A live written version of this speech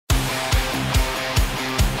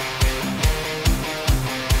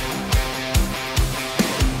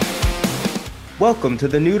Welcome to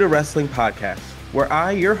the New to Wrestling podcast, where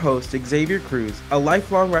I, your host, Xavier Cruz, a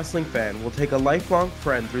lifelong wrestling fan, will take a lifelong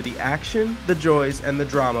friend through the action, the joys, and the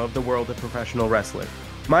drama of the world of professional wrestling.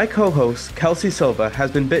 My co-host, Kelsey Silva, has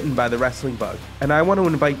been bitten by the wrestling bug, and I want to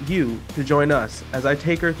invite you to join us as I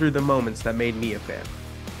take her through the moments that made me a fan.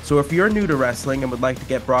 So if you're new to wrestling and would like to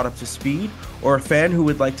get brought up to speed, or a fan who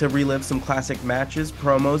would like to relive some classic matches,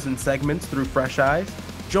 promos, and segments through fresh eyes,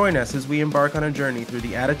 join us as we embark on a journey through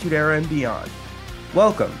the Attitude Era and beyond.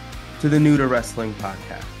 Welcome to the New to Wrestling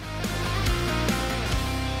podcast.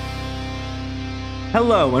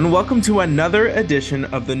 Hello, and welcome to another edition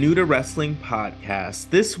of the New to Wrestling podcast.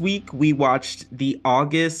 This week, we watched the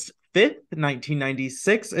August 5th,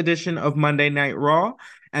 1996 edition of Monday Night Raw,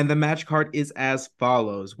 and the match card is as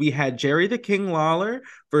follows. We had Jerry the King Lawler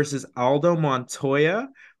versus Aldo Montoya,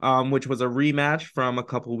 which was a rematch from a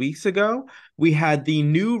couple weeks ago. We had the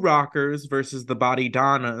New Rockers versus the Body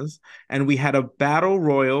Donnas, and we had a battle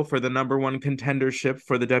royal for the number one contendership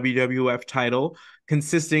for the WWF title,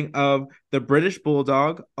 consisting of the British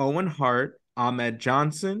Bulldog, Owen Hart, Ahmed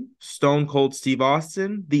Johnson, Stone Cold Steve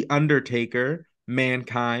Austin, The Undertaker,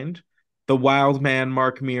 Mankind, the Wild Man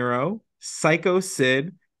Mark Miro, Psycho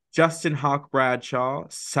Sid, Justin Hawk Bradshaw,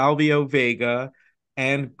 Salvio Vega,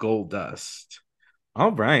 and Goldust.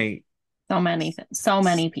 All right. So many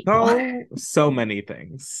people. So many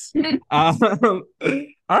things. All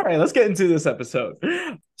right, let's get into this episode.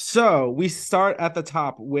 So we start at the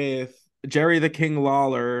top with Jerry the King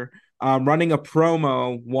Lawler running a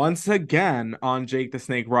promo once again on Jake the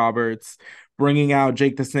Snake Roberts, bringing out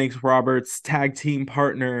Jake the Snake Roberts' tag team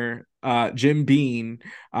partner, Jim Beam,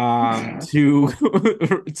 to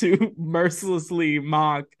mercilessly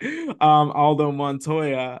mock Aldo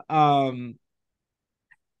Montoya.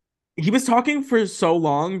 He was talking for so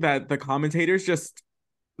long that the commentators just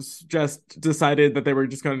decided that they were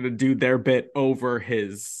just going to do their bit over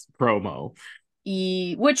his promo.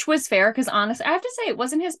 Which was fair, because honestly, I have to say it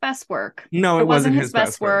wasn't his best work. No, it wasn't his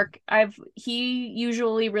best work. He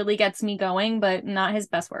usually really gets me going, but not his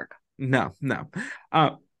best work. No.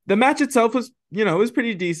 The match itself was, it was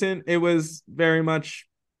pretty decent. It was very much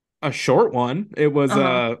a short one. It was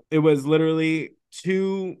literally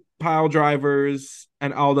two pile drivers,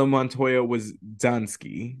 and Aldo Montoya was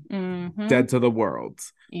Dunsky, dead to the world.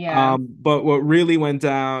 Yeah. But what really went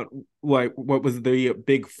down, like what was the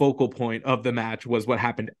big focal point of the match, was what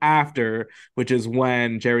happened after, which is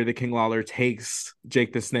when Jerry the King Lawler takes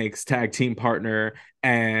Jake the Snake's tag team partner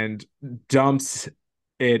and dumps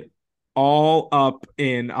it all up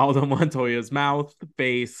in Aldo Montoya's mouth,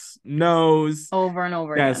 face, nose, over and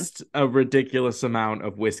over just a ridiculous amount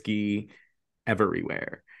of whiskey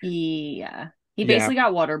everywhere. Yeah. He basically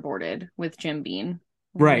got waterboarded with Jim Beam.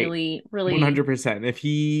 Right. Really 100%. If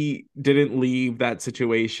he didn't leave that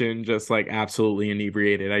situation just like absolutely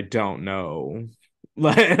inebriated, I don't know.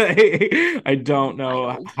 I don't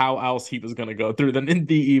know how else he was going to go through in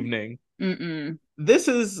the evening. This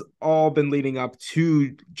has all been leading up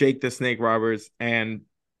to Jake the Snake Roberts and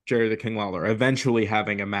Jerry the King Lawler eventually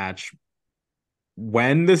having a match.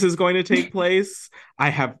 When this is going to take place, I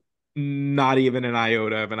have not even an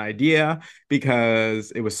iota of an idea,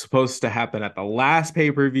 because it was supposed to happen at the last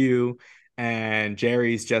pay-per-view, and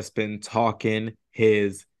Jerry's just been talking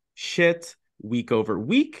his shit week over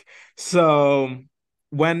week. So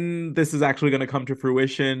when this is actually going to come to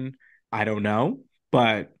fruition, I don't know,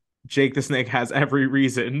 but Jake the Snake has every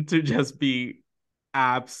reason to just be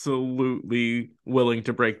absolutely willing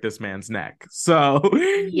to break this man's neck. So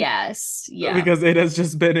yes, yeah, because it has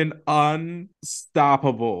just been an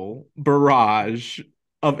unstoppable barrage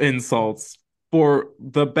of insults for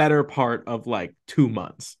the better part of like 2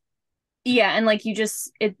 months. Yeah, and like he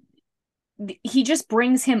just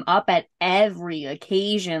brings him up at every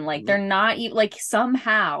occasion. Like they're not like,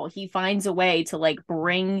 somehow he finds a way to like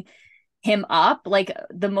bring him up, like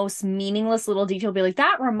the most meaningless little detail. Be like,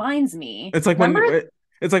 that reminds me. It's like when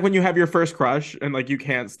you have your first crush and like you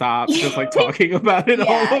can't stop just like talking about it all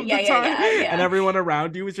of the time, and everyone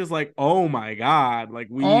around you is just like, oh my god, like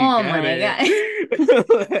we get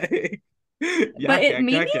it. But it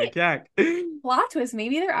maybe plot twist,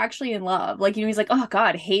 maybe they're actually in love. Like, he's like, oh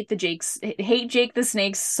god, hate Jake the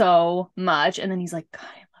Snake so much, and then he's like, god,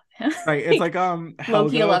 I love him. Right, it's like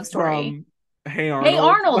low-key a love story. Hey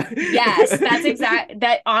Arnold. Yes, that's exact.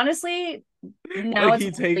 That honestly, now like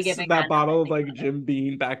he takes that bottle of like Jim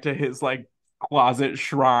Beam back to his like closet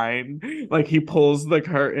shrine. Like he pulls the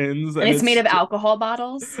curtains, and it's made of alcohol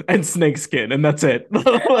bottles and snake skin, and that's it.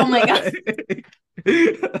 Oh my god.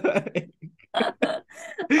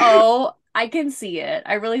 Oh, I can see it.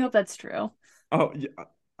 I really hope that's true. Oh yeah.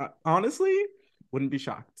 Honestly, Wouldn't be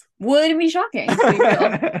shocked. Wouldn't be shocking, to be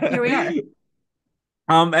real. Here we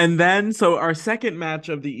are. And then, so our second match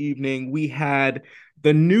of the evening, we had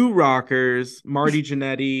the New Rockers, Marty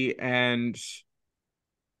Jannetty, and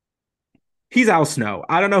he's Al Snow.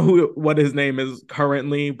 I don't know what his name is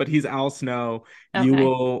currently, but he's Al Snow.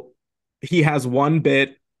 Okay. He has one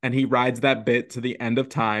bit and he rides that bit to the end of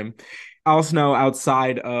time. Al Snow,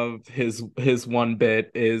 outside of his one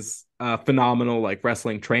bit, is a phenomenal like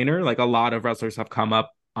wrestling trainer. Like a lot of wrestlers have come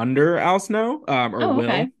up under Al Snow, or Oh, will,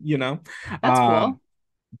 okay. you know. That's Um, cool.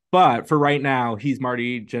 but for right now, he's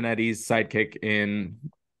Marty Jannetty's sidekick in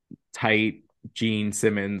tight Gene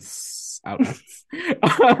Simmons outfits.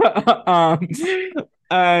 um,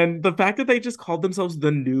 and the fact that they just called themselves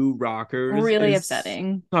the New Rockers Really is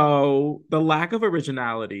upsetting. so the lack of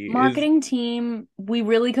originality is Marketing team, we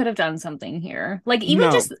really could have done something here. Like, even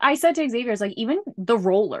no. just, I said to Xavier's, like, even the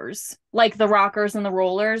rollers, like the rockers and the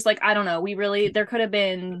rollers, like, I don't know. There could have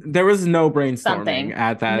been There was no brainstorming something.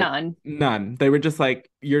 at that. None. None. They were just like,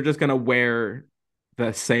 you're just gonna wear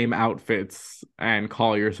the same outfits and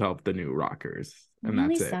call yourself the New Rockers, and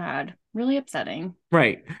Really that's it. sad. Really upsetting.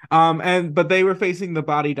 Right. But they were facing the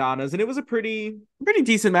Body Donnas, and it was a pretty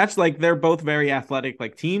decent match. Like they're both very athletic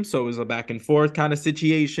like teams, so it was a back and forth kind of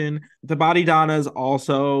situation. The Body Donnas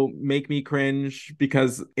also make me cringe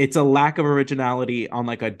because it's a lack of originality on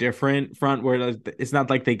like a different front where it's not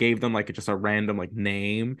like they gave them like just a random like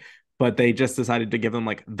name, but they just decided to give them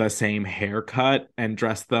like the same haircut and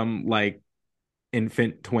dress them like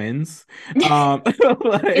infant twins. It's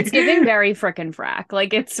Like giving very frickin' frack.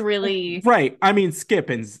 Like, it's really, right. I mean, skip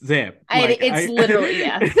and zip. it's literally,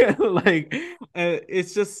 yeah. Like,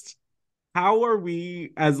 it's just how are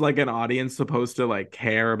we as like an audience supposed to like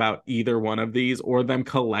care about either one of these or them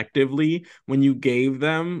collectively when you gave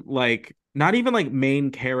them like not even like main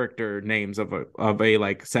character names of a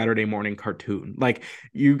like Saturday morning cartoon. Like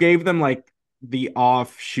you gave them like the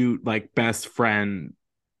offshoot like best friend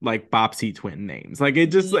like Bopsy twin names. Like Yes.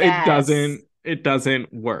 it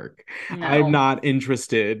doesn't work. I'm No. not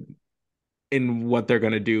interested in what they're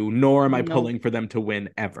going to do, nor am I Nope. pulling for them to win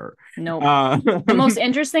ever. Nope. Uh, The most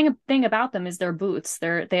interesting thing about them is their boots.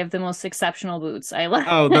 They have the most exceptional boots. I love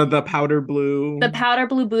oh, the powder the blue powder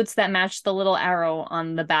blue boots that match the little arrow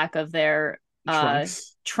on the back of their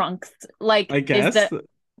trunks, trunks. Like, I is guess. that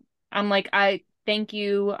I'm like, I thank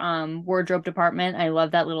you, wardrobe department. I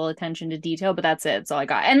love that little attention to detail, but that's it. That's all I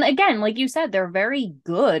got. And again, like you said, they're very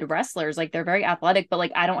good wrestlers. Like, they're very athletic, but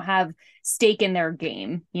like I don't have stake in their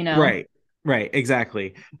game, you know? Right. Right,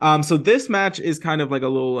 exactly. So this match is kind of like a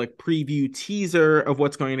little like preview teaser of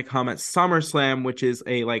what's going to come at SummerSlam, which is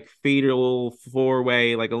a like fatal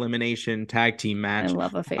four-way like elimination tag team I match.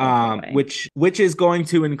 love a fatal four way. Which is going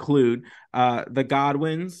to include the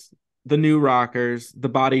Godwins, the New Rockers, the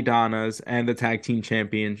Body Donnas, and the tag team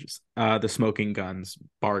champions, the Smoking Guns,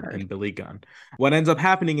 Bart Heard. and Billy Gunn. What ends up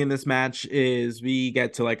happening in this match is we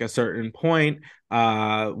get to like a certain point.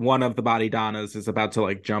 One of the Body Donnas is about to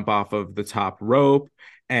like jump off of the top rope,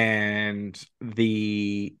 and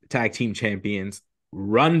the tag team champions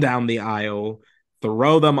run down the aisle,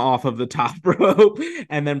 throw them off of the top rope,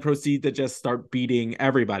 and then proceed to just start beating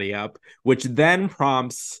everybody up, which then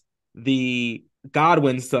prompts the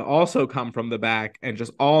Godwins to also come from the back, and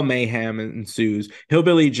just all mayhem ensues.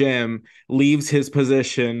 Hillbilly Jim leaves his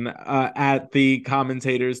position at the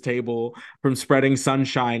commentators table from spreading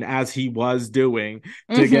sunshine as he was doing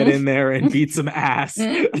to get in there and beat some ass.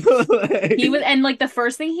 He was, and like the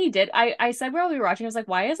first thing he did, I said while we were watching, I was like,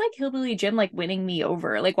 why is like Hillbilly Jim like winning me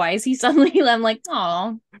over? Like, why is he suddenly? I'm like,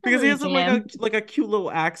 oh, Because he Hillbilly has Jim. like a cute little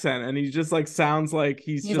accent, and he just like sounds like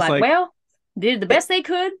he's He's just like, like well, did the best they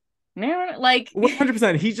could. Yeah, like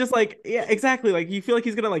 100%. He's just like, yeah, exactly. Like you feel like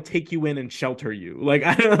he's gonna like take you in and shelter you. Like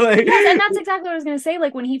I don't like. yes, and that's exactly what I was gonna say.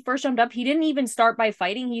 Like, when he first jumped up, he didn't even start by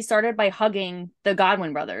fighting. He started by hugging the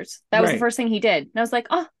Godwin brothers. That was the Right. first thing he did. And I was like,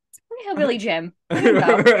 oh, Hillbilly Jim. Let him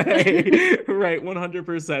go. Right. Right.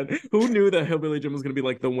 100%. Who knew that Hillbilly Jim was gonna be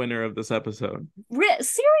like the winner of this episode?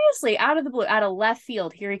 Seriously, out of the blue, out of left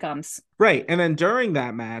field, here he comes. Right. And then during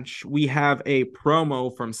that match, we have a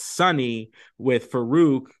promo from Sunny with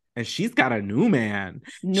Farouk, and she's got a new man.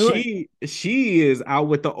 New, She is out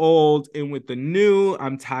with the old and with the new.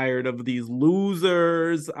 I'm tired of these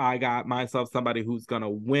losers. I got myself somebody who's gonna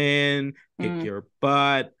win, kick your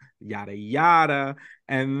butt, yada yada.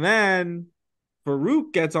 And then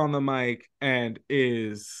Farouk gets on the mic and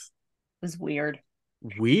is was weird.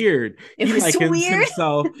 weird. It He was likens weird.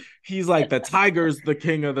 himself. He's like the tiger's the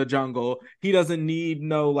king of the jungle. He doesn't need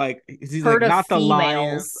no like he's like Herd of not the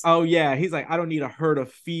lions. females. Oh yeah, he's like I don't need a herd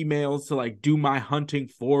of females to like do my hunting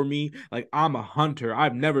for me. Like I'm a hunter.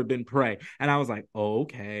 I've never been prey. And I was like,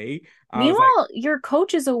 okay. I was like Meanwhile, your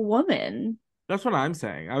coach is a woman. that's what I'm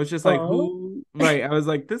saying. I was just like, Oh. who? Right. I was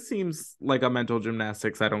like, this seems like a mental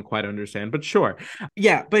gymnastics I don't quite understand, but sure.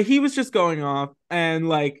 Yeah. But he was just going off, and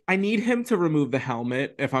like, I need him to remove the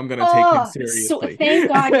helmet if I'm going to take him Oh, so seriously. thank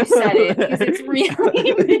God you said it because it's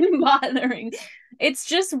really been bothering. It's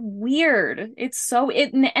just weird. It's so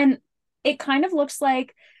it and it kind of looks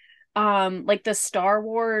like the Star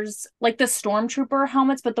Wars like the stormtrooper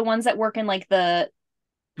helmets, but the ones that work in like the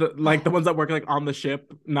Like the ones that work like on the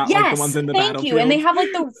ship, not like the ones yes, in the thank you. And they battlefield. have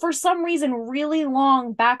like the for some reason really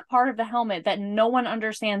long back part of the helmet that no one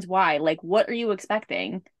understands why. Like, what are you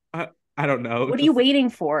expecting? I don't know. What are you Just waiting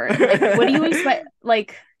for? Like, what do you expect?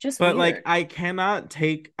 Like, just but like weird. I cannot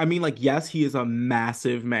take I mean like yes, he is a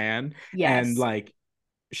massive man and Yes. like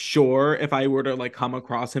sure if I were to like come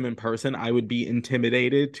across him in person, I would be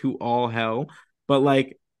intimidated to all hell. But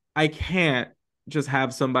like I can't just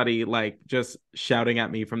have somebody like just shouting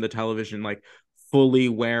at me from the television, like fully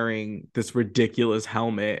wearing this ridiculous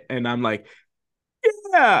helmet. And I'm like,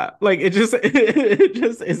 yeah, like it just it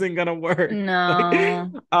just isn't gonna work. Like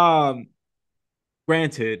No. um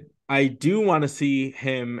granted, I do want to see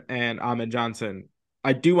him and Ahmed Johnson.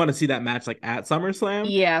 I do want to see that match like at SummerSlam.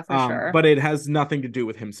 Yeah, for sure. But it has nothing to do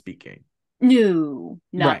with him speaking. No,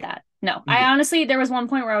 not Right. that. No. I Yeah. honestly, there was one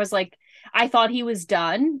point where I was like, I thought he was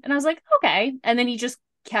done, and I was like, okay. And then he just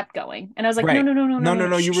kept going. And I was like, no, Right. no, no, no, no, No, no, no, no.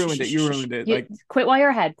 no, you Shh, shh, ruined shh, it. shh, You shh, shh. ruined it. You, Like, quit while you're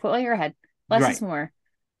ahead. Quit while you're ahead. Less right. is more.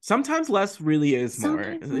 Sometimes less really is more.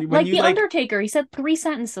 Sometimes, When like you The like Undertaker, he said 3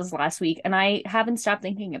 sentences last week, and I haven't stopped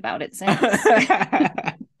thinking about it since.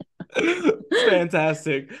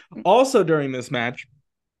 fantastic. Also during this match,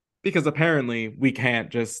 because apparently we can't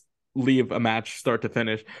just leave a match start to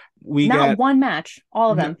finish, we Not get one match,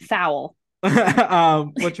 all of them foul.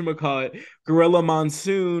 whatchamacallit, Gorilla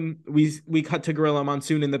Monsoon. We cut to Gorilla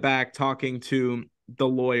Monsoon in the back talking to the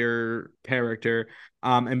lawyer character.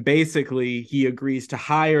 And basically he agrees to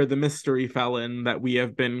hire the mystery felon that we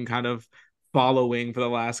have been kind of following for the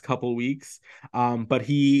last couple weeks. But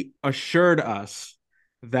he assured us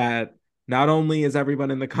that not only is everyone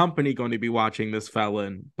in the company going to be watching this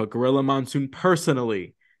felon, but Gorilla Monsoon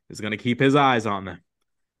personally is going to keep his eyes on them.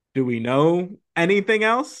 Do we know anything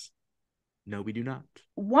else? No, we do not.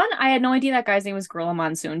 One, I had no idea that guy's name was Gorilla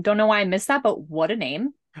Monsoon. Don't know why I missed that, but what a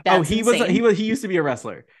name. Oh, That's insane. he used to be a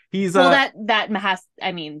wrestler. He's Well, that has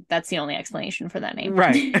I mean, that's the only explanation for that name.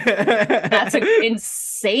 right. That's an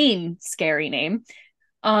insane, scary name.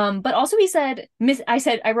 But also he said,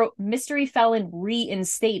 I wrote mystery felon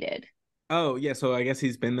reinstated. Oh, yeah, so I guess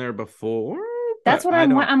he's been there before, That's but what I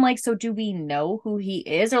don't I'm like, so do we know who he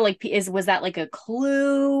is? Or like was that like a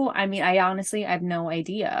clue? I mean, I honestly I have no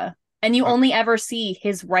idea. And you uh, only ever see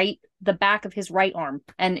the back of his right arm,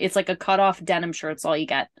 and it's like a cut off denim shirt. It's all you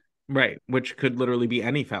get. right, which could literally be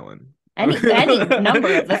any felon. Any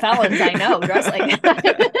number of the felons I know dress like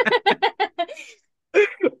that.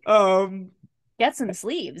 um Get some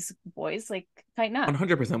sleeves, boys. Like tighten up.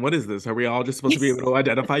 100%. What is this? Are we all just supposed to be able to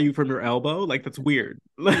identify you from your elbow? Like that's weird.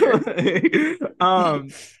 Weird. um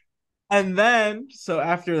And then, so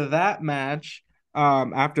after that match,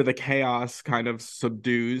 after the chaos kind of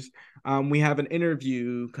subdues, we have an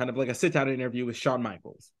interview, kind of like a sit down interview with Shawn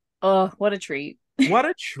Michaels. Oh, what a treat. What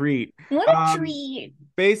a treat. What a treat.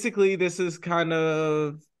 Basically, this is kind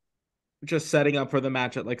of just setting up for the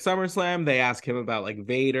match at like SummerSlam. They ask him about like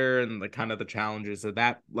Vader and the kind of the challenges that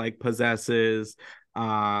that like possesses.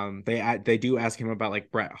 They do ask him about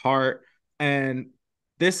like Bret Hart, and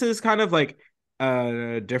this is kind of like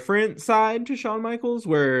a different side to Shawn Michaels,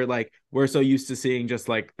 where like we're so used to seeing just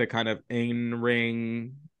like the kind of in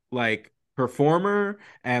ring like performer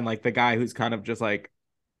and like the guy who's kind of just like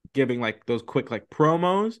giving like those quick like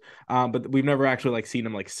promos, but we've never actually like seen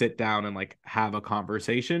him like sit down and like have a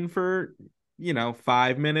conversation for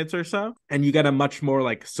 5 minutes or so. And you get a much more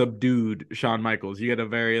like subdued Shawn Michaels. You get a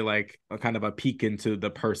very like a kind of a peek into the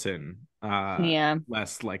person, Yeah.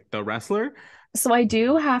 less like the wrestler. So I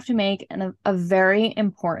do have to make a very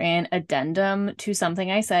important addendum to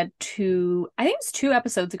something I said I think it was 2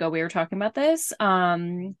 episodes ago we were talking about this.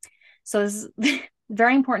 So this is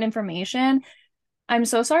very important information. I'm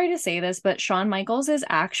so sorry to say this, but Shawn Michaels is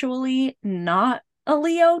actually not a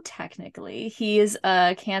Leo technically. He is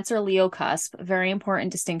a Cancer Leo cusp. Very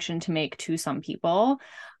important distinction to make to some people.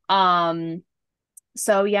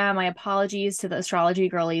 So yeah, my apologies to the astrology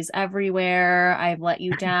girlies everywhere. I've let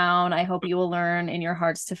you down. I hope you will learn in your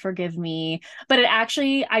hearts to forgive me. But it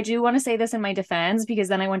actually, I do want to say this in my defense because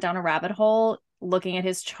then I went down a rabbit hole looking at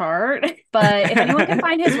his chart. But if anyone can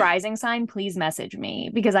find his rising sign, please message me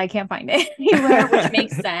because I can't find it anywhere, which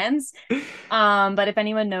makes sense. But if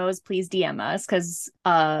anyone knows, please DM us because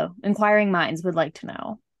inquiring minds would like to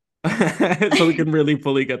know. So we can really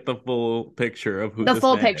fully get the full picture of who The this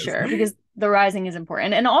full man is. picture because the rising is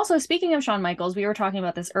important. And also speaking of Shawn Michaels, we were talking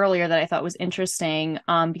about this earlier that I thought was interesting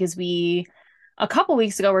because we a couple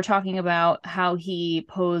weeks ago were talking about how he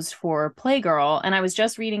posed for Playgirl, and I was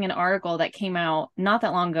just reading an article that came out not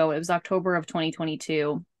that long ago. It was October of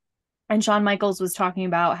 2022, and Shawn Michaels was talking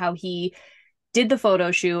about how he did the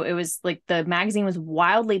photo shoot. It was like the magazine was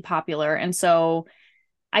wildly popular, and so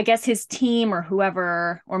I guess his team or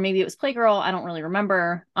whoever, or maybe it was Playgirl, I don't really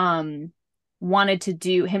remember, wanted to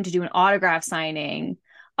do an autograph signing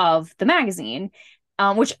of the magazine,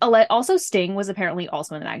 which also Sting was apparently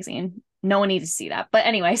also in the magazine. No one needed to see that. But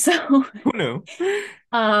anyway, so Who knew?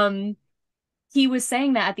 um he was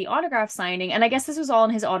saying that at the autograph signing, and I guess this was all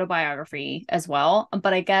in his autobiography as well,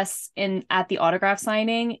 but I guess in at the autograph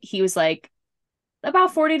signing, he was like,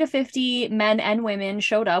 about 40 to 50 men and women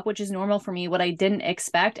showed up, which is normal for me, what I didn't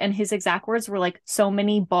expect. And his exact words were like, so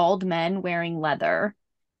many bald men wearing leather.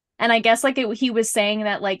 And I guess like he was saying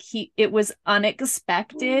that like it was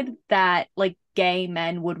unexpected that like gay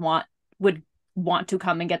men would want to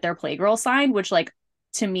come and get their Playgirl signed, which like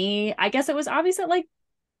to me, I guess it was obvious that like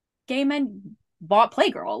gay men bought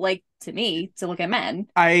Playgirl, like to me, to look at men.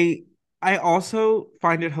 I also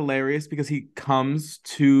find it hilarious because he comes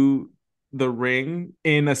to the ring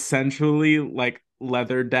in essentially like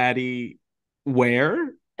leather daddy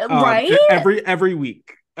wear Right? every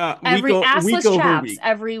week, Every week assless over chaps week.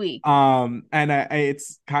 every week. And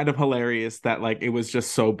it's kind of hilarious that like it was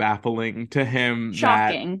just so baffling to him that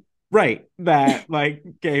Shocking. right, that like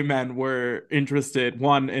gay men were interested,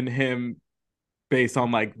 one, in him based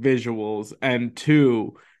on like visuals, and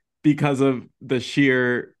two, because of the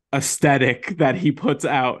sheer aesthetic that he puts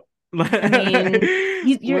out. I mean,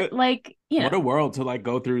 you're what like, what a world to like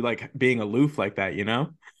go through, like being aloof like that, you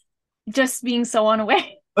know? just being so unaware.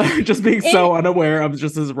 Just being It, so unaware of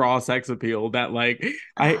just his raw sex appeal that like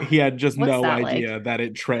he had just what's no that like? idea that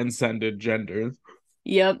it transcended genders.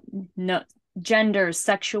 Yep. No, genders,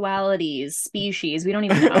 sexualities, species. We don't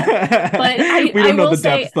even know. But We I don't know will the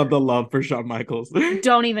say, depths of the love for Shawn Michaels.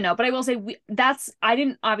 don't even know. But I will say, I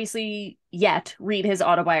didn't obviously yet read his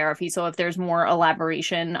autobiography. So if there's more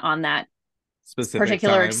elaboration on that Specific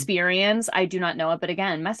particular time. experience, I do not know it. But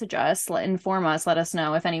again, message us, inform us, let us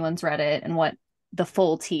know if anyone's read it and what the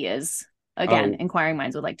full tea is. Again, Oh. inquiring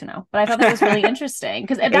minds would like to know. But I thought that was really interesting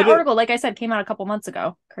because that It, article, like I said, came out a couple months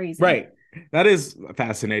ago. Crazy. right. That is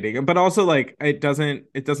fascinating. But also like it doesn't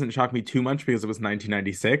shock me too much because it was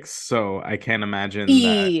 1996, so I can't imagine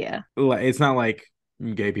that Yeah. it's not like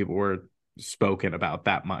gay people were spoken about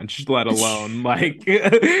that much, let alone like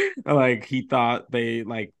like he thought they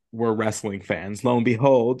like were wrestling fans. Lo and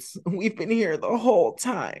behold, we've been here the whole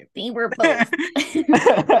time. They were both.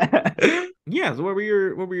 Yeah, so what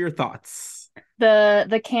were your thoughts?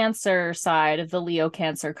 The cancer side of the Leo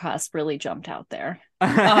Cancer cusp really jumped out there.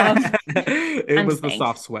 Um, It I'm was the staying.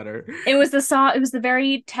 soft sweater. It was the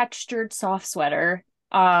very textured soft sweater.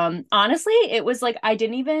 Honestly, it was like I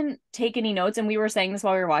didn't even take any notes, and we were saying this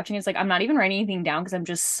while we were watching. It's like I'm not even writing anything down because I'm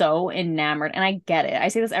just so enamored. And I get it. I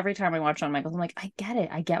say this every time I watch Shawn Michaels. I'm like, I get it.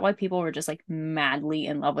 I get why people were just like madly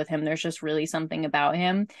in love with him. There's just really something about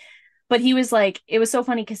him. But he was like, it was so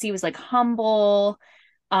funny because he was like humble,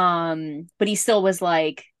 but he still was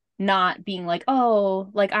like not being like, oh,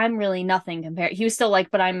 like I'm really nothing compared. He was still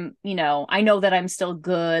like, but I'm, I know that I'm still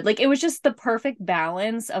good. Like it was just the perfect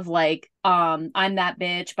balance of like, I'm that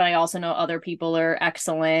bitch, but I also know other people are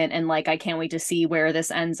excellent, and like I can't wait to see where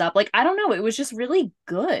this ends up. Like I don't know, it was just really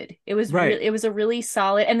good. Right. It was a really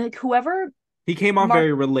solid, and like whoever He came off Mark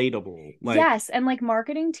very relatable. Like, yes, and like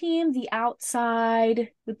marketing team, the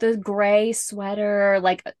outside with the gray sweater,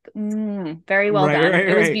 like very well right, done. right,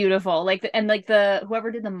 It was right. beautiful. Like and like the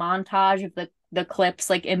whoever did the montage of the clips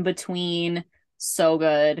like in between, so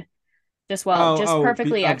good. Just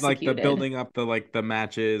perfectly Of like the executed. building up the like the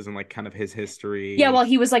matches and like kind of his Yeah, history. well,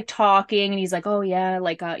 he was like talking and he's like, "Oh yeah,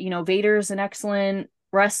 like Vader's an excellent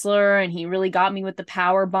wrestler and he really got me with the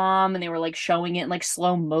power bomb," and they were like showing it in like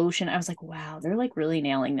slow motion. I was like, "Wow, they're like really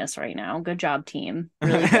nailing this right now. Good job, team.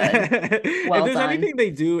 Really good. If Well there's done." anything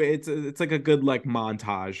they do, it's like a good like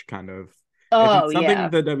montage kind of. If Oh it's something yeah.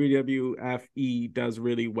 the WWFE does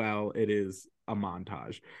really well, it is a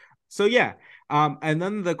montage. So yeah. And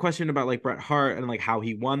then the question about like Bret Hart and like how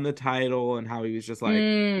he won the title and how he was just like,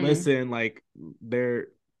 Mm. listen, like they're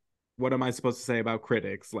what am I supposed to say about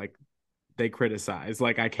critics? Like they criticize.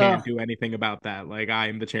 Like I can't Ugh. do anything about that. Like I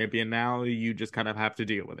am the champion now. You just kind of have to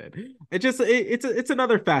deal with it. It's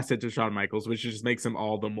another facet to Shawn Michaels, which just makes him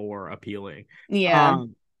all the more appealing. Yeah.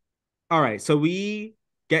 Um, all right, so we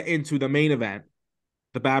get into the main event,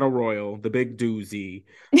 the battle royal, the big doozy,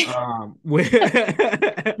 which,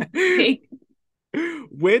 Big.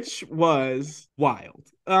 which was wild.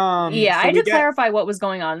 Yeah, I So had we to get clarify what was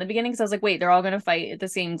going on in the beginning because I was like, wait, they're all gonna fight at the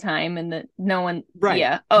same time and that no one right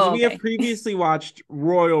yeah. because Oh, we have okay. previously watched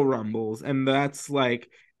Royal Rumbles, and that's like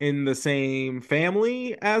in the same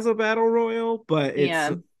family as a battle royal, but it's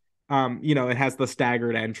Yeah. it has the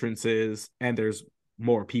staggered entrances, and there's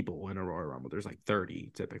more people in a Royal Rumble. There's like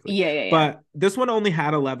 30 typically, Yeah, yeah, yeah. but this one only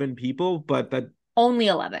had 11 people. But that Only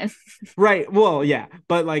 11. right, well, yeah,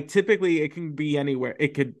 but like typically it can be anywhere.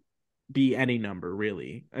 It could be any number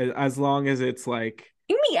really, as long as it's like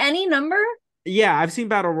Give me any number? yeah. I've seen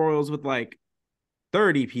battle royals with like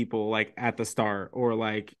 30 people like at the start, or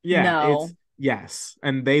like yeah, it's No. yes,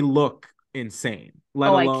 and they look insane, let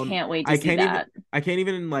Oh, I alone can't wait to i see can't even that. i can't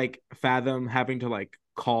even like fathom having to like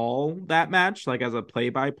call that match like as a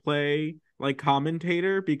play-by-play like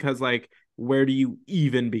commentator, because like where do you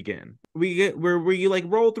even begin? We get where we like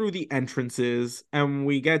roll through the entrances, and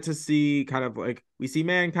we get to see kind of like we see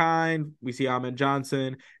Mankind, we see Ahmed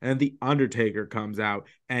Johnson, and the Undertaker comes out,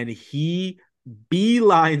 and he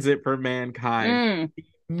beelines it for Mankind, Mm.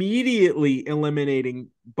 immediately eliminating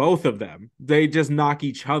both of them. They just knock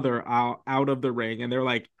each other out of the ring, and they're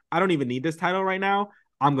like, I don't even need this title right now.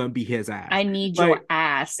 I'm gonna be his ass. I need your Like,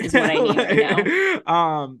 ass is what I need right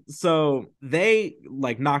now. so they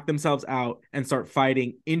like knock themselves out and start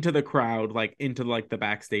fighting into the crowd, like into like the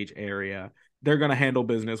backstage area. They're gonna handle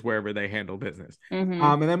business wherever they handle business. Mm-hmm.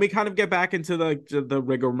 And then we kind of get back into the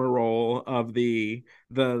rigmarole of the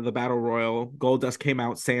battle royal. Goldust came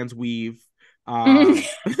out sans weave. Um,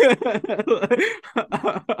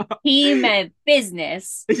 He meant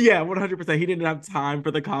business. yeah, 100%. He didn't have time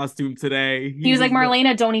for the costume today. He He was like, was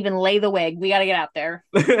Marlena, don't even lay the wig. We got to get out there.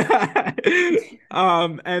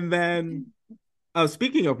 and then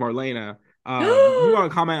speaking of Marlena, you want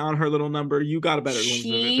to comment on her little number? You got a better glimpse of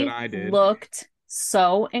it than She I did. looked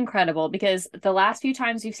so incredible because the last few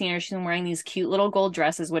times we've seen her, she's been wearing these cute little gold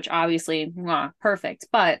dresses, which obviously, mwah, perfect.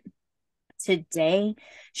 But today,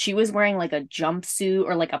 she was wearing like a jumpsuit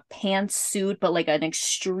or like a pantsuit, but like an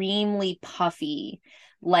extremely puffy,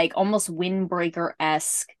 like almost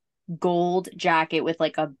windbreaker-esque gold jacket with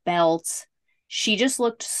like a belt. She just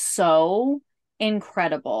looked so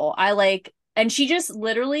incredible. And she just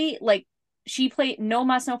literally like she played no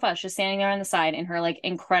muss, no fuss, just standing there on the side in her like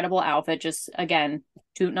incredible outfit, just again,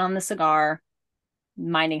 tooting on the cigar,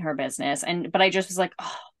 minding her business. But I just was like,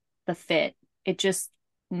 oh, the fit. It just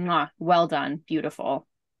mwah, well done, beautiful, Oh,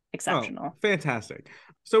 exceptional. fantastic.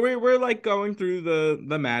 So we're like going through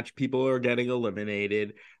the match. People are getting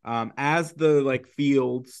eliminated. As the like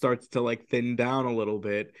field starts to like thin down a little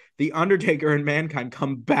bit, the Undertaker and Mankind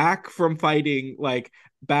come back from fighting like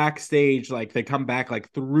backstage, like they come back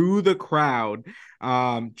like through the crowd,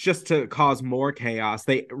 just to cause more chaos.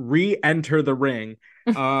 They re-enter the ring,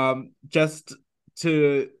 just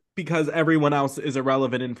to because everyone else is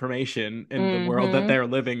irrelevant information in the world that Mm-hmm. they're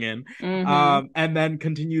living in, Mm-hmm. and then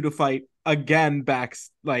continue to fight again back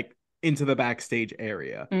like into the backstage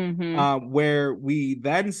area, Mm-hmm. where we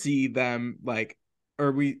then see them like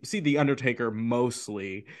or we see the Undertaker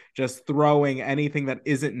mostly just throwing anything that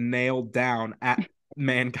isn't nailed down at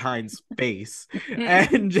Mankind's face,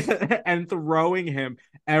 and and throwing him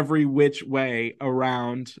every which way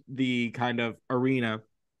around the kind of arena,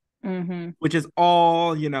 Mm-hmm. which is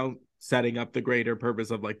all, setting up the greater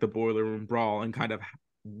purpose of like the boiler room brawl and kind of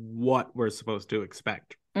what we're supposed to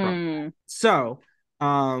expect from that. Mm. So,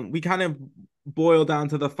 we kind of boil down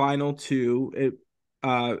to the final two. It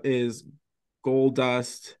is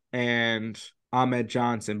Goldust and Ahmed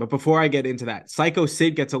Johnson. But before I get into that, Psycho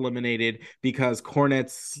Sid gets eliminated because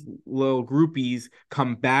Cornette's little groupies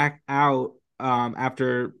come back out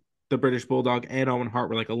after the British Bulldog and Owen Hart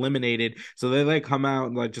were like eliminated. So they like come out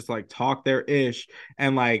and like just like talk their ish,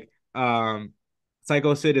 and like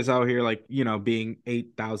Psycho Sid is out here like, being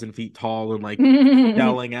 8,000 feet tall and like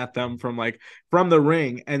yelling at them from the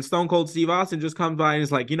ring, and Stone Cold Steve Austin just comes by and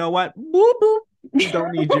is like, you know what? Boop, boop. We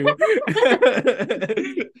don't need you.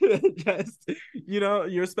 Just,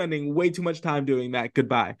 you're spending way too much time doing that.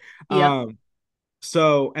 Goodbye. Yep.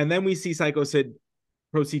 So, and then we see Psycho Sid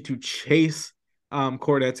proceed to chase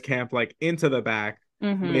Cordette's camp like into the back,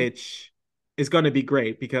 Mm-hmm. which is going to be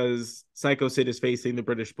great because Psycho Sid is facing the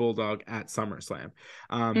British Bulldog at SummerSlam.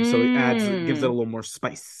 So it gives it a Mm, little more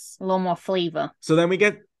spice. a little more flavor. So then we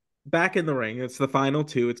get back in the ring. It's the final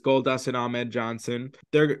two. It's Goldust and Ahmed Johnson.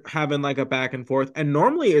 They're having like a back and forth. And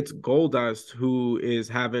normally it's Goldust who is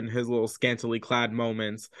having his little scantily clad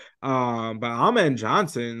moments. But Ahmed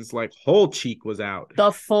Johnson's like whole cheek was out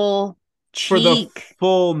The full for the cheek.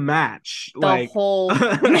 full match. The Like whole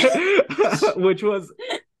which was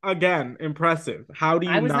again impressive. How do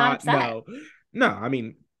I you was not not upset. know? No, I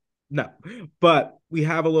mean, no. But we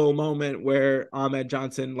have a little moment where Ahmed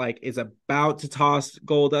Johnson like is about to toss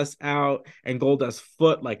Goldust out, and Goldust's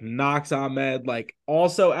foot like knocks Ahmed like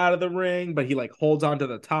also out of the ring, but he like holds onto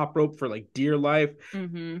the top rope for like dear life,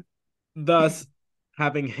 Mm-hmm. thus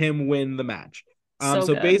having him win the match. So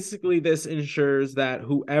So good. basically, this ensures that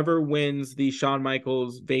whoever wins the Shawn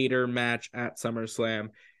Michaels Vader match at SummerSlam,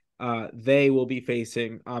 they will be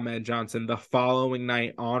facing Ahmed Johnson the following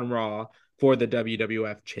night on Raw for the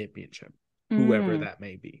WWF Championship, whoever Mm, that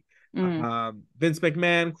may be. mm. Vince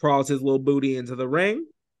McMahon crawls his little booty into the ring,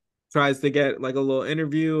 tries to get like a little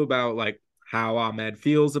interview about like how Ahmed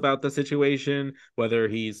feels about the situation, whether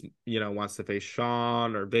he's, wants to face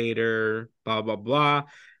Shawn or Vader, blah, blah, blah.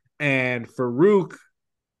 And Farouk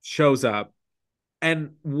shows up.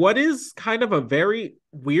 And what is kind of a very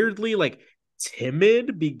weirdly like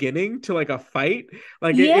timid beginning to like a fight,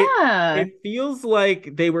 like Yeah. it feels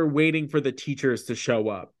like they were waiting for the teachers to show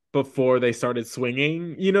up before they started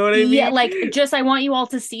swinging. You know what I Yeah, mean? like just I want you all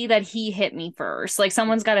to see that he hit me first. Like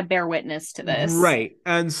someone's got to bear witness to this. Right.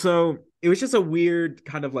 And so it was just a weird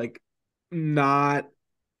kind of like not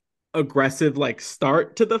aggressive like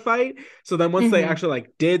start to the fight. So then once they Hmm. actually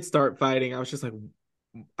like did start fighting, I was just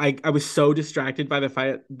like I was so distracted by the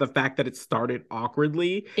fact that it started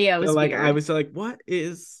awkwardly Yeah, it that was like I weird. was like, what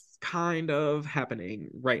is kind of happening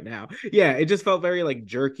right now? Yeah, it just felt very like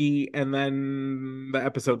jerky, and then the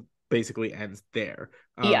episode basically ends there,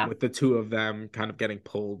 Yeah. with the two of them kind of getting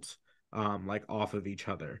pulled like off of each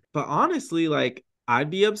other. But honestly, like I'd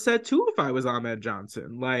be upset too if I was Ahmed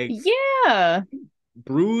Johnson. Like Yeah.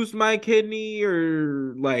 bruised my kidney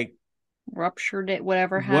or like Ruptured it,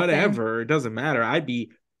 whatever happened. whatever, it doesn't matter. I'd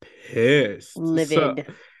be pissed. So Livid.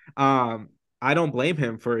 um I don't blame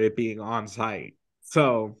him for it being on site.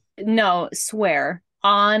 So No, swear.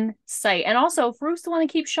 On site. And also, Farouk's the one that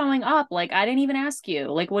keeps showing up. Like, I didn't even ask you.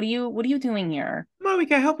 Like, what are you doing here? no, he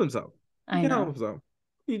can't help himself. He I can't help know. himself.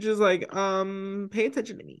 He just like pay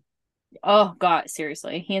attention to me. Oh God,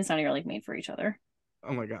 seriously. He and Sonny are like made for each other.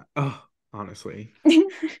 Oh my god. Oh, honestly.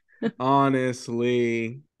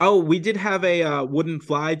 Honestly. Oh, we did have a wouldn't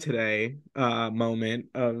fly today moment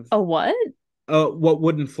of A what? what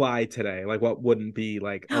wouldn't fly today, like what wouldn't be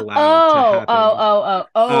like allowed to Oh, oh, happen. oh, oh,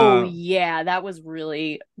 oh, Uh yeah. That was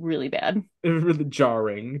really, really bad. it was really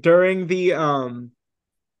jarring during the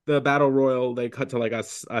battle royal. They cut to like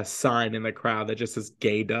a sign in the crowd that just says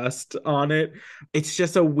gay dust on it. It's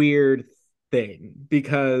just a weird thing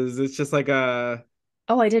because it's just like a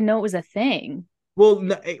Oh, I didn't know it was a thing.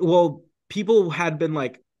 well people had been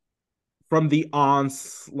like from the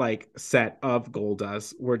ons like set of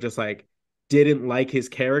Goldust were just like didn't like his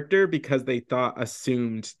character because they thought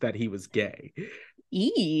assumed that he was gay.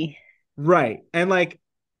 E. Right. And like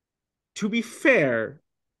to be fair,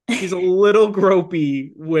 he's a little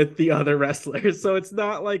gropey with the other wrestlers. So it's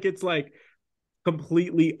not like it's like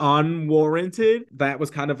completely unwarranted. That was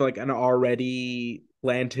kind of like an already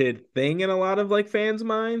planted thing in a lot of like fans'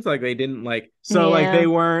 minds. Like they didn't like so like Yeah. they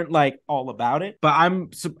weren't like all about it. But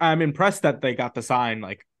I'm impressed that they got the sign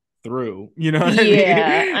like through. You know what I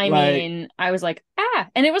Yeah. mean? I Like mean, I was like, ah.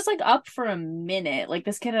 And it was like up for a minute. Like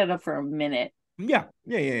this kid had up for a minute. yeah.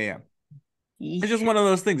 It's just one of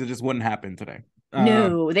those things that just wouldn't happen today.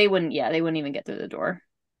 No, they wouldn't. Yeah, they wouldn't even get through the door.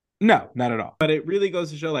 No, not at all. But it really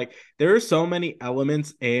goes to show like there are so many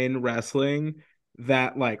elements in wrestling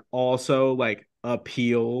that like also like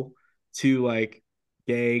appeal to like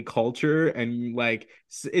gay culture, and like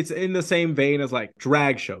it's in the same vein as like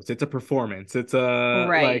drag shows. It's a performance. It's a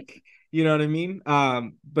Right. like you know what I mean?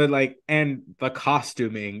 But like and the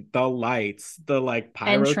costuming, the lights, the like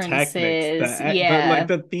pyrotechnics, Entrances. the like Yeah.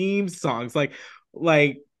 the theme songs, like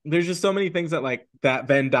there's just so many things that like that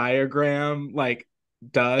Venn diagram like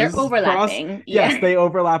They're does cross. overlapping. Yes, Yeah. they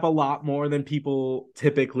overlap a lot more than people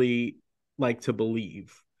typically like to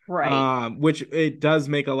believe. Right. Which it does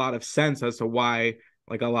make a lot of sense as to why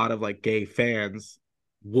like a lot of like gay fans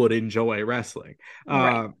would enjoy wrestling.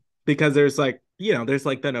 Right. Because there's like, there's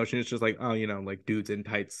like the notion it's just like, oh, like dudes in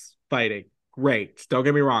tights fighting. Great. Don't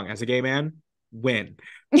get me wrong, as a gay man, win.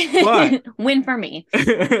 But Win for me.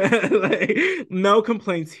 like, no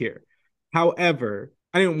complaints here. However,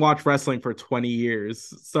 I didn't watch wrestling for 20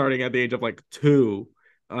 years, starting at the age of like 2,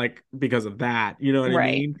 like because of that. You know what I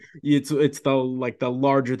Right. mean? It's the like the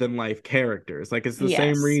larger than life characters. Like it's the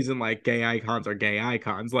same Yes. reason like gay icons are gay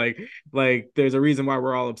icons. Like there's a reason why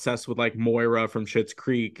we're all obsessed with like Moira from Schitt's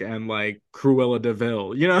Creek and like Cruella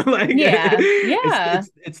DeVille. You know, like Yeah. Yeah.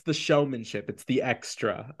 it's the showmanship, it's the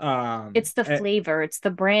extra. It's the flavor, it's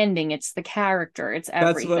the branding, it's the character, it's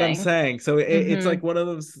That's what I'm everything. saying. So it's Mm-hmm. like one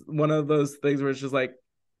of those things where it's just like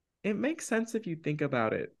it makes sense if you think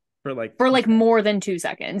about it for like For two like seconds. more than 2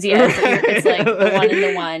 seconds. Yeah, it's like the one and the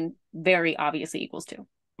Right. one very obviously equals two.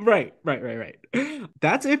 Right.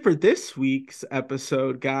 That's it for this week's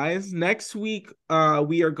episode, guys. Next week,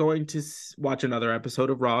 we are going to watch another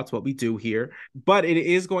episode of Raw. It's what we do here, but it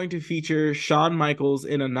is going to feature Shawn Michaels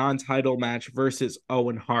in a non-title match versus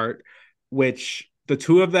Owen Hart, which the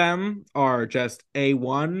two of them are just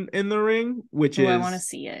A1 in the ring, which Oh, I want to is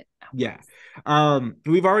see it. yeah.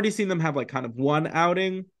 We've already seen them have like kind of one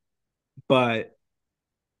outing, but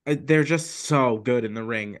they're just so good in the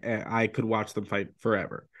ring. I could watch them fight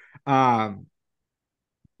forever. Um,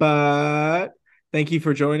 but thank you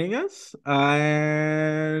for joining us,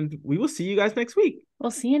 and we will see you guys next week.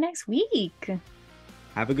 We'll see you next week.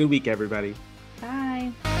 Have a good week, everybody.